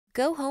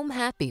Go home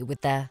happy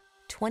with the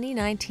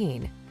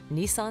 2019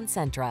 Nissan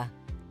Sentra.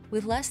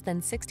 With less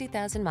than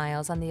 60,000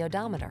 miles on the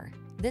odometer,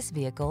 this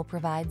vehicle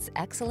provides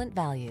excellent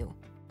value.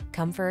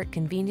 Comfort,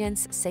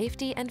 convenience,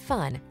 safety, and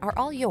fun are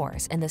all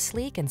yours in the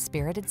sleek and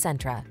spirited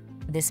Sentra.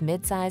 This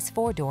midsize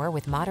four-door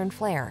with modern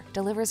flair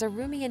delivers a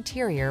roomy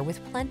interior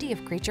with plenty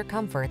of creature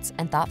comforts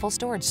and thoughtful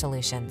storage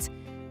solutions,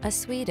 a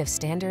suite of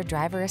standard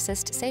driver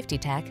assist safety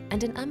tech,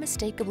 and an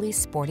unmistakably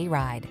sporty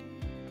ride.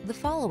 The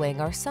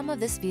following are some of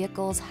this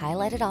vehicle's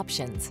highlighted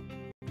options: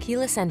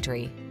 keyless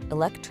entry,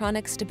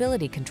 electronic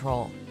stability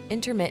control,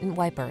 intermittent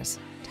wipers,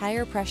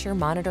 tire pressure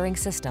monitoring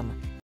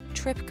system,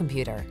 trip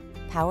computer,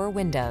 power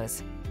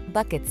windows,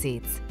 bucket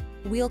seats,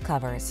 wheel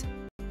covers,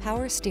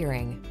 power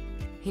steering.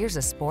 Here's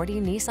a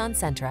sporty Nissan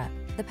Sentra,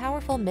 the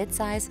powerful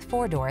midsize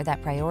four-door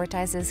that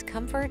prioritizes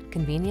comfort,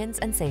 convenience,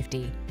 and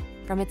safety.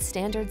 From its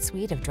standard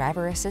suite of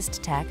driver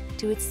assist tech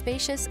to its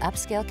spacious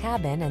upscale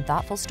cabin and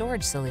thoughtful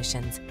storage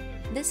solutions,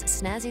 this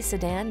snazzy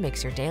sedan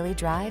makes your daily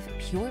drive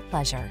pure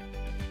pleasure.